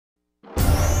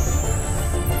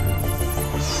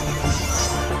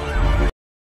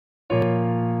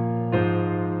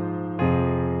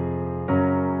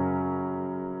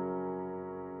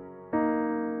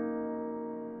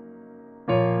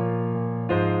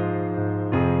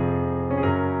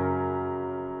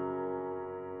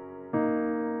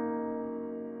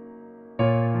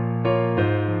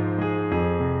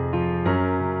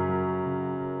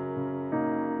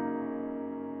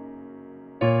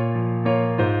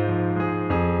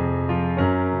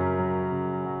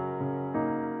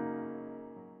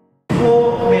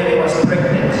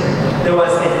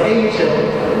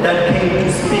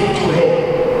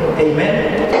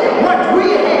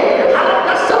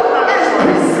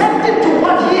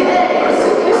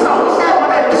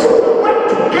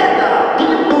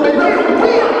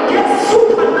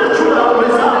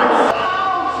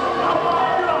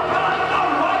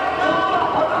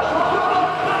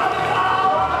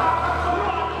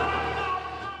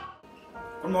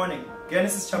morning.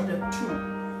 Genesis chapter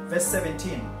 2, verse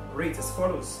 17 reads as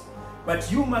follows.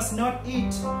 But you must not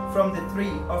eat from the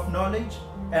tree of knowledge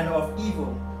and of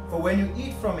evil, for when you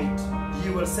eat from it,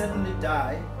 you will certainly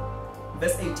die.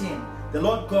 Verse 18, the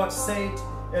Lord God said,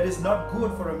 it is not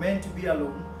good for a man to be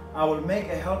alone. I will make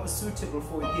a helper suitable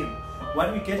for him.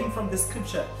 What we're getting from this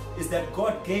scripture is that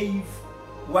God gave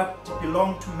what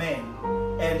belonged to man,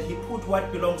 and he put what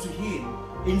belongs to him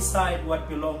inside what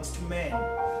belongs to man.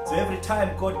 So every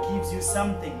time God gives you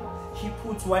something, he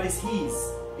puts what is his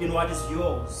in what is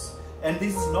yours. And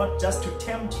this is not just to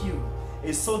tempt you,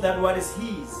 it's so that what is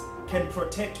his can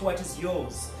protect what is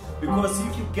yours. Because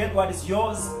if you get what is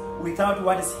yours without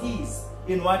what is his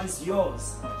in what is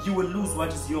yours, you will lose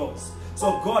what is yours.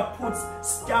 So God puts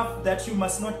stuff that you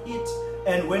must not eat,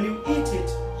 and when you eat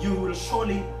it, you will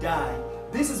surely die.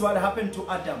 This is what happened to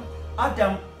Adam.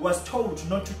 Adam was told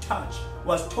not to touch,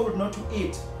 was told not to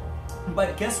eat.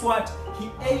 But guess what? He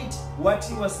ate what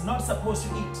he was not supposed to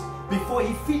eat before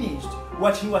he finished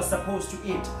what he was supposed to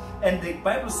eat. And the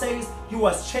Bible says he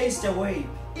was chased away,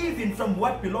 even from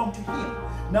what belonged to him.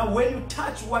 Now when you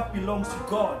touch what belongs to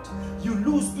God, you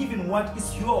lose even what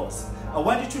is yours. I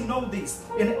want you to know this.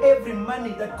 In every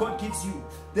money that God gives you,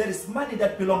 there is money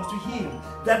that belongs to him,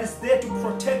 that is there to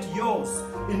protect yours,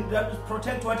 that will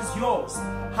protect what is yours.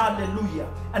 Hallelujah.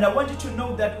 And I want you to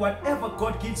know that whatever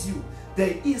God gives you,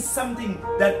 there is something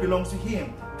that belongs to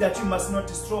him that you must not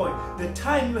destroy. The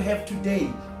time you have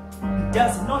today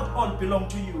does not all belong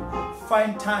to you.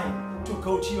 Find time to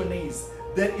go to your knees.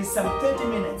 There is some 30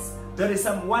 minutes, there is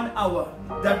some 1 hour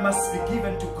that must be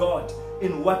given to God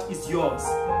in what is yours.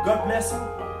 God bless you.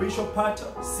 Bishop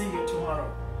Pato. See you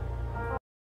tomorrow.